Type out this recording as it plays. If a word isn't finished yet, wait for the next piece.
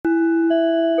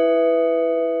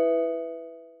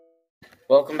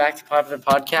Welcome back to Popular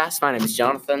Podcast. My name is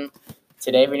Jonathan.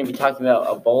 Today we're going to be talking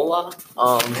about Ebola.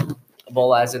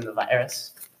 Ebola as in the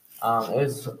virus.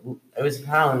 It was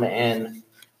found in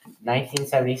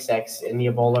 1976 in the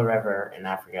Ebola River in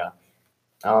Africa.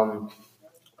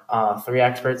 Three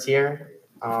experts here,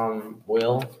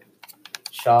 Will,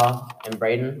 Shaw, and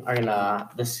Braden, are going to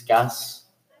discuss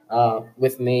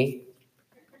with me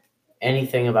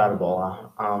anything about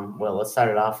Ebola. Will, let's start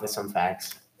it off with some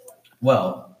facts.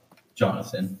 Well,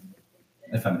 Jonathan,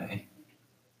 if I may,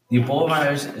 the Ebola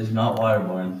virus is not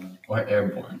waterborne or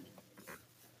airborne.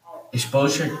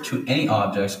 Exposure to any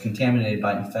objects contaminated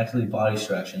by infected body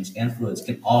secretions and fluids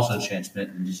can also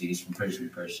transmit the disease from person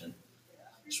to person.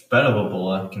 Spread of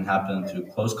Ebola can happen through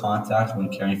close contact when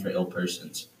caring for ill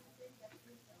persons.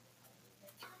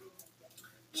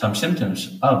 Some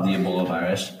symptoms of the Ebola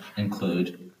virus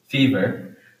include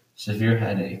fever, severe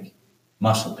headache,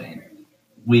 muscle pain,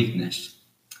 weakness,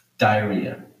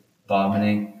 diarrhea,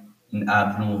 vomiting, and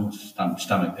abnormal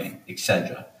stomach pain,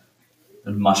 etc.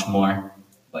 And much more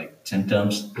like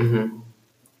symptoms. Mm-hmm.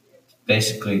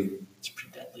 Basically, it's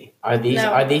pretty deadly. Are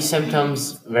these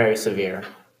symptoms very severe?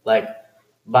 Like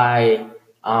by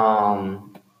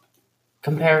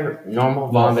compare normal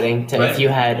vomiting to if you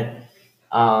had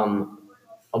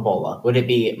Ebola. Would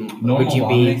you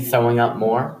be throwing up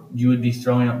more? You would be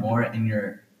throwing up more, and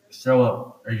your throw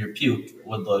up or your puke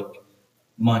would look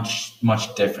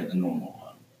much different than normal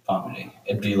vomiting.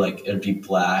 It'd be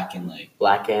black and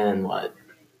black and what?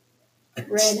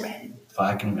 Red.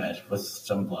 Black and red with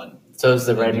some blood. So is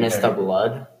the redness the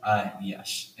blood?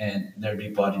 Yes, and there'd be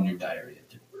blood in your diarrhea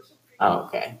too. Oh,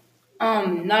 okay.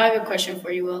 Now I have a question for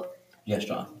you, Will. Yes,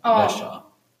 John. Yes, John.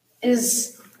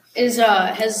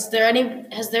 Has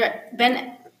there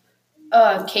been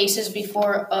cases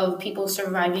before of people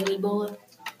surviving Ebola?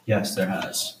 Yes, there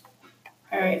has.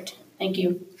 All right, thank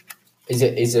you. Is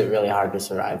it really hard to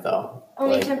survive though?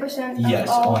 Only 10%. Yes,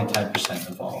 only 10%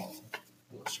 of all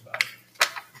will survive.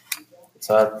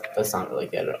 So that's not really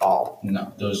good at all.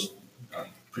 No, those are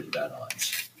pretty bad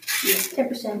odds. Yeah,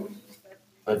 10%.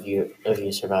 Of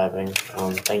you surviving.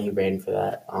 Thank you, Braden, for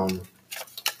that.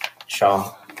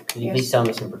 Shaw, could you please tell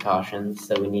me some precautions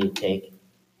that we need to take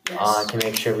to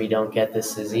make sure we don't get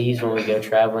this disease when we go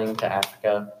traveling to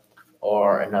Africa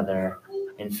or another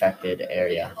infected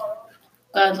area?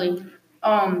 Gladly.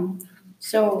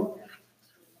 So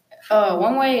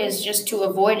one way is just to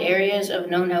avoid areas of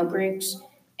known outbreaks.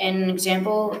 And an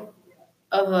example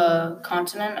of a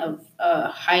continent of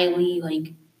high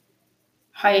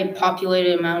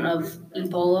populated amount of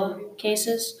Ebola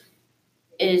cases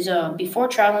is before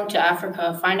traveling to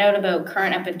Africa, find out about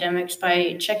current epidemics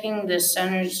by checking the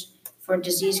Centers for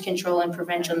Disease Control and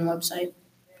Prevention website.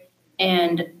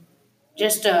 And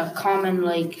just a common,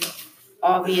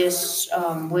 obvious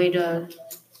way to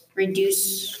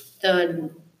reduce the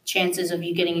chances of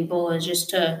you getting Ebola is just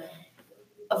to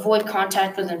avoid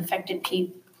contact with infected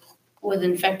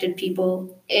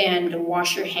people and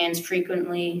wash your hands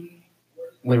frequently.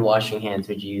 When washing hands,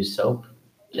 would you use soap?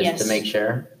 Yes. To make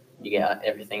sure you get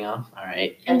everything off? All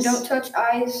right. And don't touch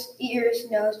eyes, ears,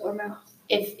 nose, or mouth.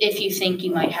 If you think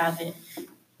you might have it.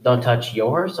 Don't touch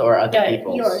yours or other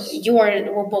people's? Yours,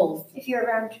 well, both. If you're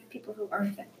around people who are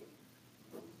infected.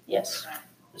 Yes.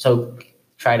 So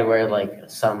try to wear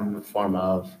some form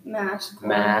of mask.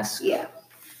 Yeah.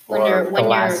 Or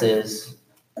glasses.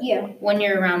 When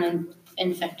you're around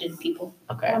infected people.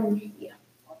 Okay. Yeah.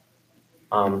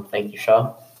 Thank you,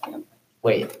 Shaw. Yep.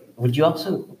 Wait,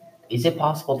 is it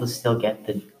possible to still get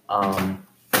to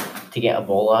get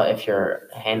Ebola if you're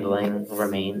handling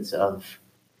remains of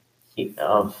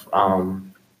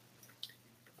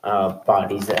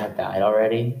bodies that have died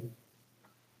already?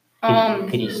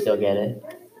 Could you still get it?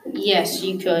 Yes,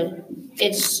 you could.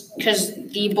 It's because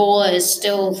the Ebola is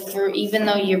still through, even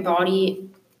though your body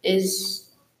is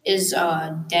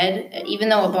dead. Even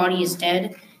though a body is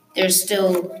dead, there's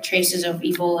still traces of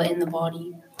Ebola in the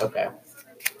body. Okay.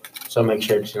 So make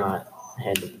sure to not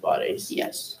handle the bodies.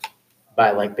 Yes.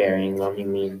 By burying them, you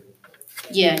mean?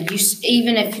 Yeah.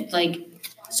 Even if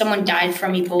someone died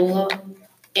from Ebola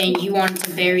and you wanted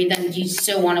to bury them, you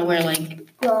still want to wear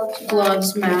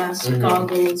gloves, masks,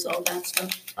 goggles, all that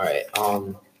stuff. All right.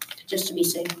 Just to be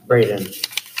safe. Braden,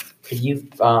 could you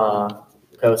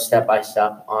go step by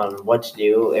step on what to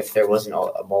do if there was an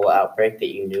Ebola outbreak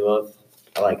that you knew of,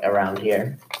 around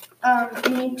here? You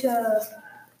need to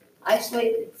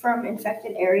isolate from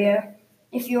infected area.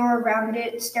 If you're around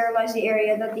it, sterilize the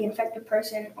area that the infected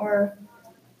person or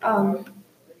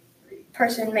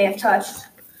person may have touched.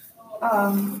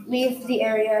 Leave the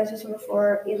area, as I said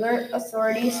before. Alert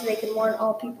authorities so they can warn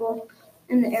all people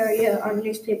in the area on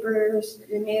newspapers,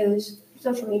 the news,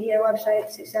 social media,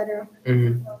 websites, etc.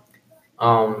 Mm-hmm.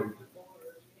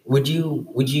 Would you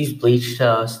use bleach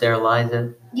to sterilize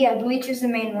it? Yeah, bleach is the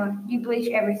main one. You bleach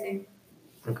everything.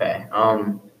 Okay.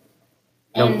 And-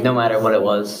 No matter what it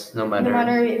was, no No matter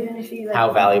matter even if you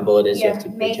how valuable it is, you yeah, have to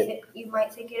bleach it. you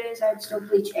might think it is. I'd still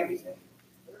bleach everything.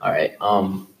 All right.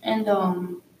 And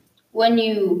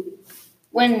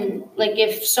when like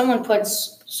if someone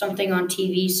puts something on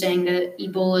TV saying that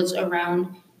Ebola is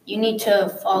around, you need to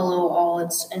follow all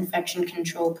its infection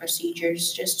control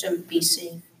procedures just to be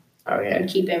safe Okay. and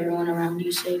keep everyone around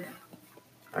you safe.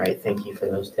 All right. Thank you for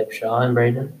those tips, Shaw and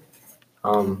Braden.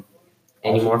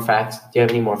 Any more facts? Do you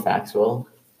have any more facts, Will?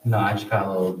 No, I just got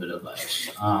a little bit of advice.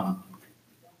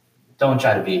 Don't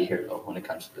try to be a hero when it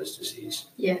comes to this disease.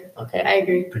 Okay. I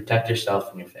agree. Protect yourself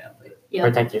and your family. Yeah.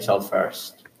 Protect yourself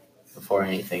first before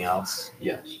anything else.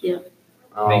 Yes.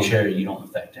 Um, Make sure you don't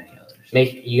affect any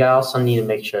others. You also need to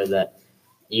make sure that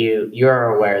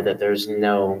you're aware that there's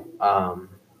no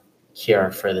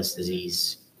cure for this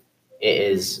disease. It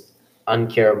is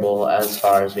uncurable as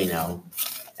far as we know,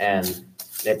 and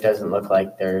it doesn't look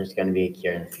like there's going to be a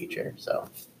cure in the future. So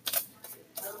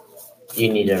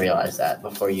you need to realize that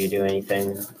before you do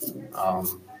anything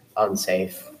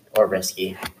unsafe or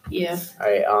risky. Yeah. All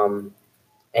right.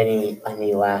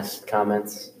 Any last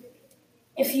comments?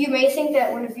 If you may think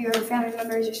that one of your family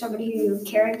members or somebody who you're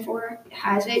caring for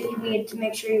has it, you need to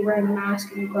make sure you're wearing a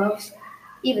mask and gloves,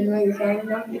 even though you're carrying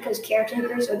them, because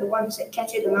caretakers are the ones that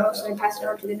catch it the most and pass it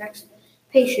on to the next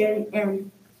patient, and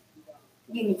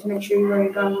you need to make sure you're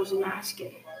wearing goggles and mask.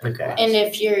 Okay. And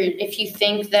if you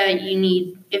think that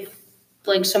if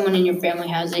like someone in your family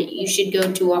has it, you should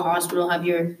go to a hospital, have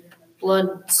your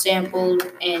blood sampled,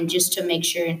 and just to make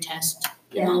sure and test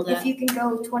and all that. If you can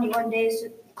go 21 days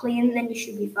clean, then you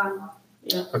should be fine.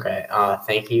 Okay.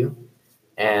 Thank you,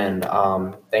 and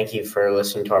thank you for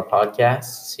listening to our podcast.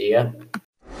 See ya.